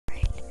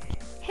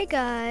Hey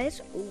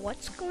guys,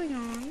 what's going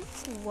on?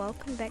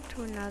 Welcome back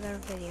to another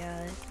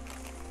video.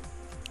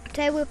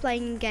 Today we're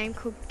playing a game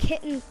called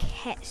Kitten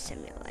Cat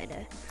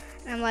Simulator.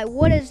 And I'm like,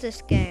 what is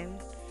this game?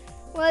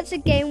 Well, it's a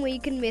game where you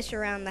can mess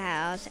around the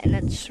house and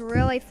it's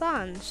really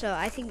fun. So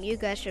I think you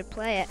guys should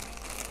play it.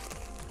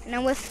 And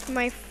I'm with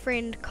my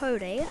friend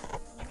Cody.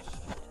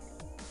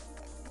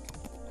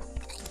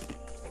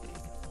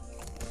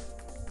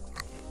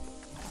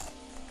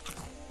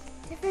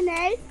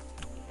 Tiffany?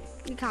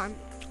 You can't.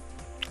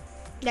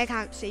 They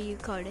can't see you,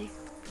 Cody.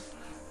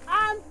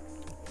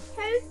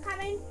 Who's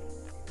coming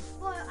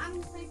for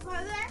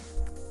sleepover?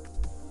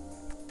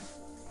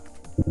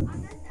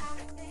 I'm just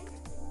asking.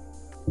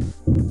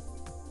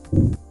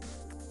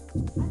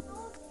 I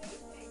saw a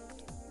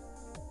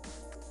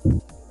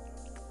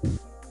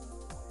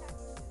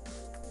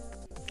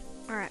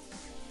Alright.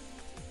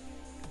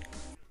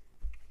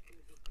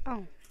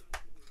 Oh.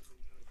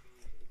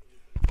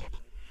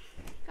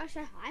 Can I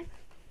say hi?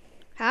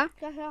 Huh?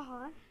 Can I say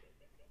hi?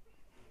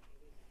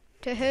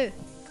 To who?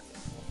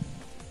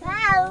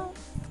 Hello.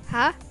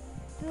 Huh?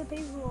 To the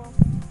people.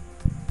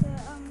 The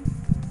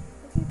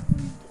people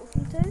you're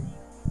talking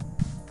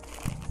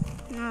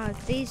to. No,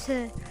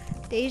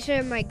 these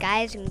are my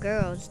guys and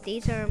girls.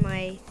 These are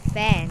my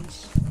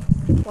fans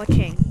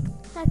watching.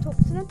 Can I talk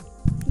to them?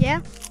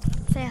 Yeah?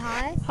 Say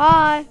hi.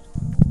 Hi.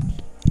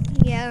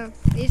 Yeah,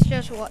 he's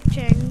just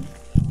watching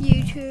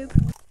YouTube.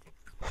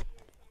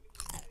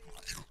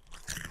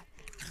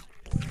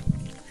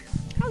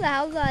 How the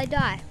hell did I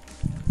die?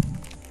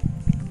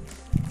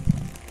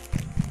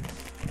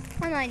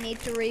 I might need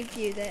to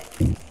review that.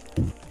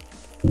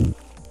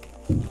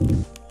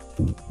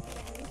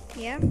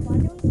 Yeah? Why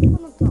don't you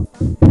come on top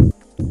one?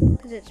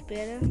 Because it's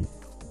better.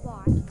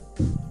 Why?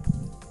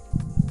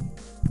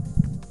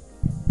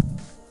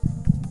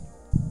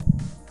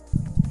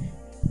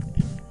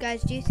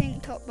 Guys, do you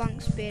think top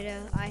bunk's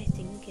better? I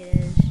think it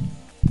is.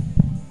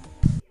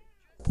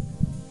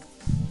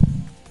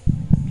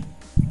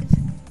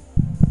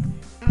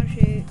 Oh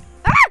shoot.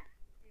 Ah!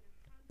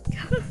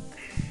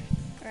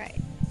 Right,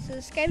 so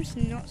this game's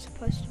not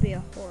supposed to be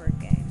a horror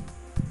game.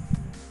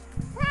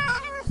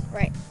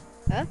 Right.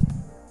 Huh?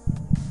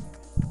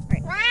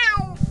 Right.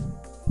 Wow.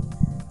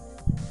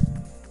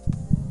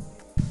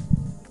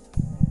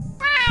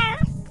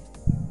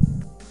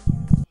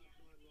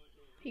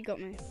 He got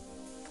me.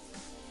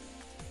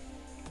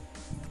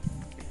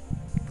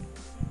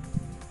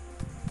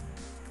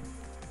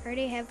 I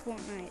already have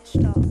Fortnite.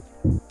 Stop.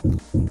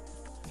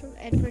 Stop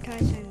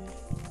advertising.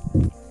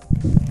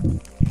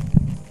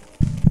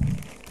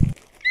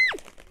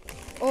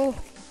 Oh.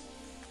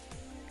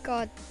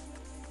 God.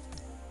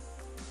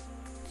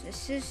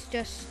 This is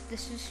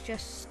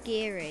just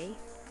scary.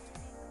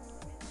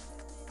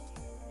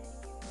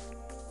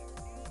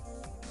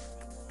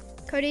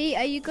 Cody,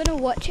 are you gonna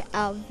watch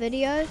our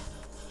video?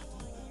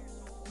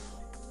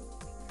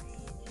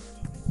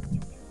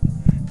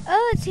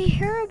 Oh, it's a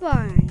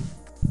Herobrine.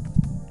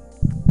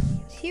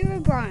 It's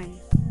Herobrine.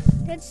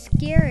 That's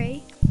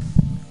scary.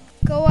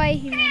 Go away,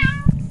 human.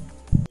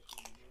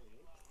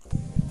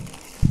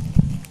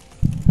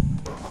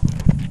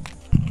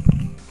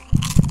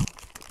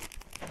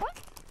 What?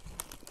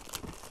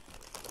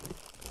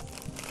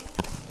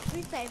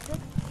 We saved it.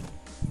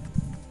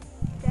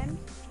 James?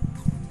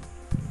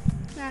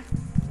 Nah.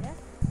 Yeah?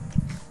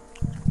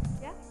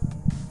 Yeah?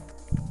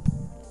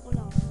 Or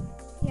no?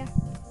 Yeah.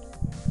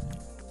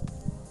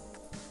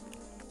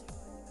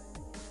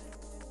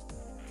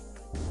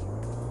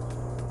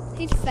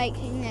 He's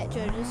faking that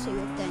Jojo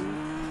Siegel thing.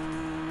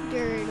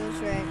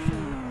 Doritos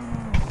reaction.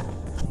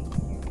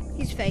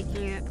 He's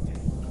faking it.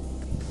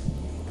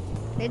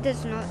 It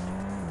does not.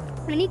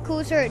 When he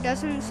calls her, it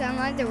doesn't sound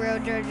like the real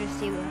Jojo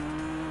Siegel.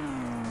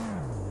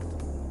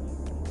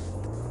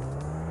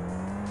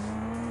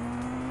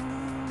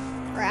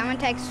 Alright, I'm gonna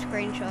take a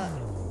screenshot.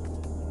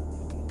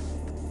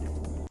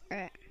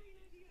 Alright.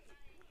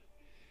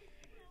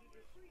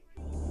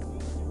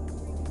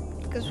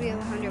 Because we have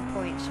 100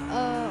 points.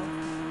 Oh.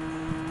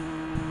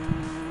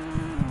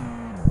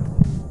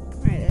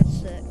 Alright, that's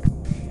sick.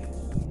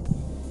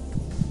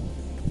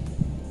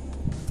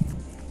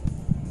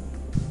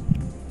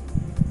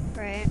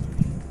 Right.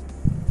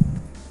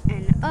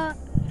 And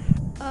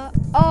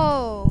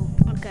oh!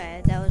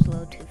 Okay, that was a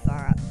little too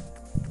far up.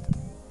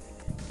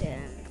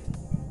 Damn.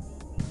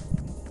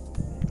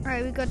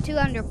 Alright, we got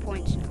 200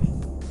 points now.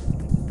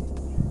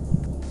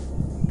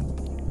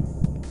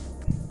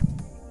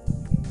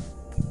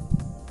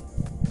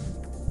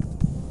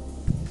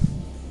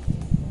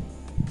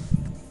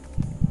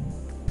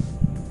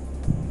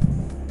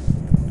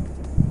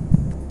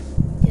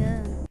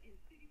 Yeah.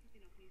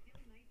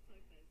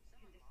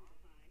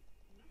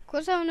 Of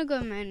course I want to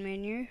go main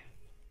menu.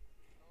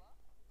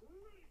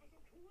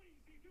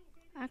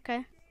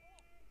 Okay.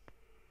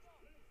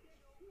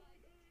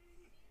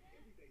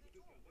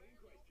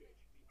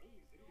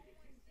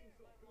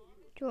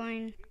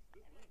 Join.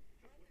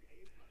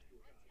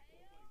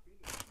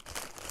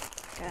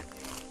 Okay.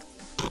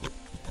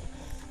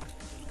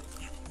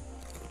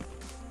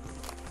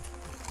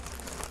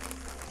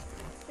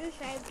 You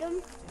saved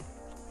them?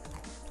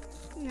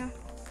 Yeah.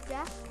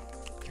 Yeah?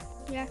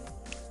 Yeah.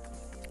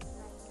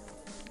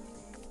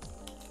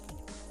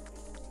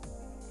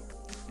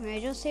 I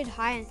just said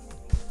hi.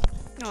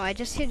 No, I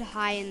just said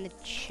hi in the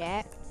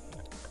chat.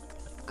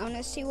 I want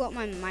to see what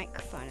my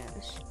microphone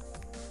is.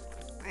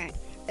 Alright,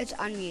 it's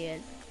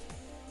unmuted.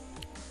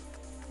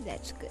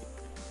 That's good.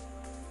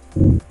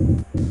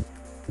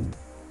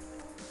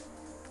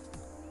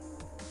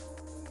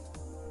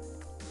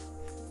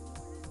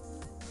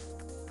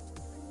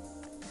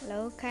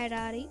 Hello,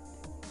 Kairari.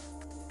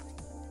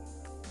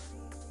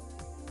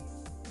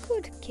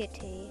 Good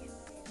kitty.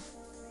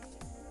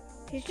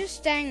 He's just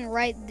staying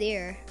right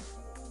there.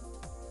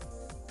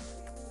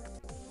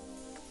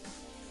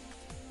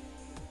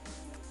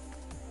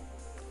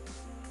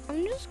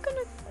 I'm just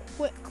gonna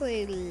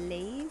quickly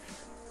leave.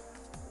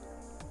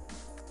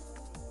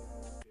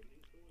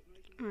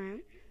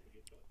 Alright.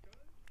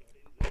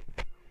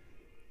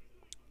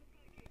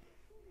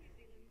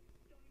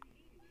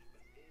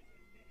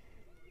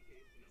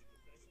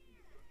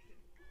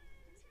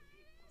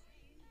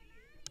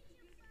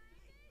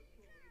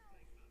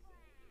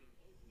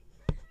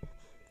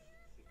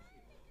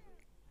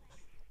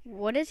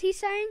 What is he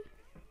saying?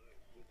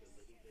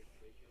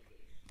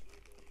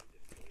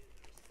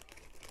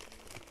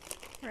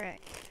 Right.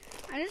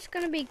 I'm just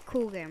gonna be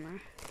cool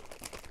gamer.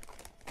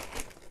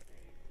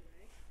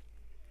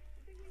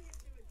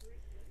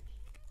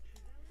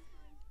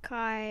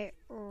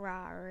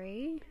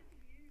 Kairari.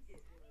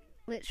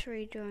 Let's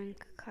rejoin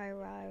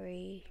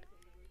Kairari.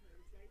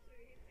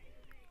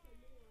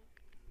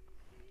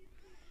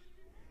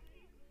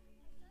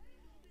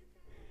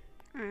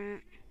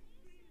 Alright.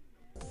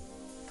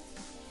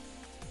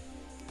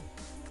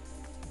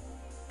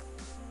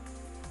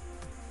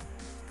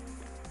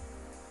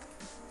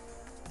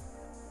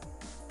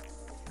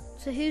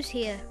 So who's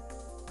here?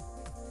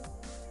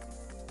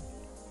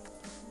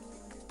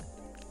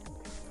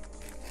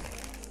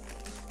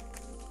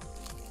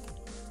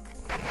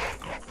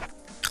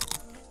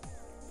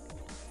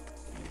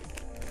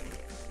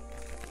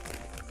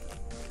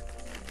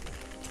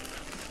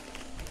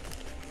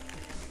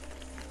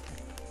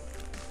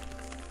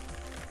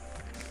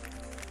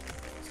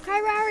 Is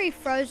Kairari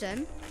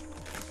frozen?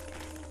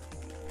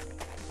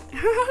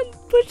 I'm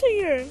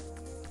pushing her.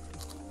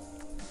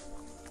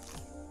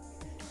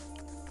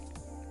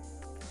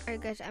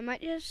 Alright guys, I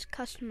might just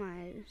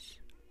customize.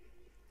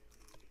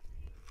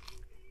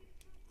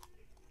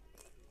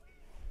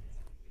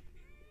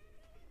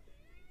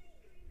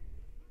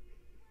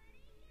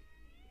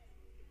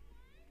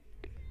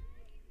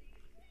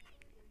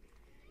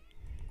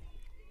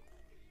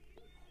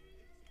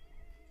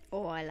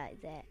 Oh, I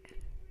like that.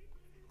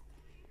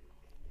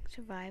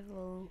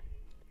 Survival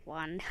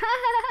 1.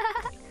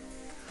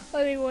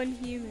 Only one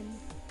human.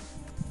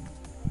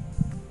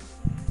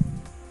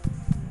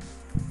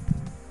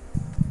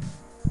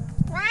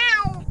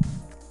 Wow.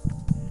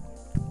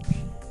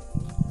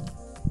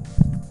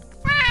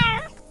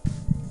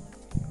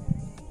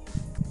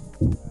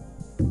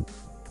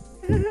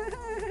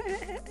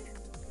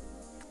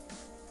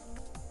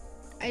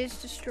 I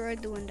just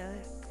destroyed the window.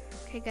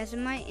 Okay guys, I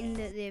might end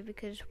it there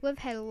because we've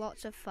had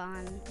lots of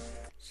fun.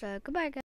 So goodbye guys.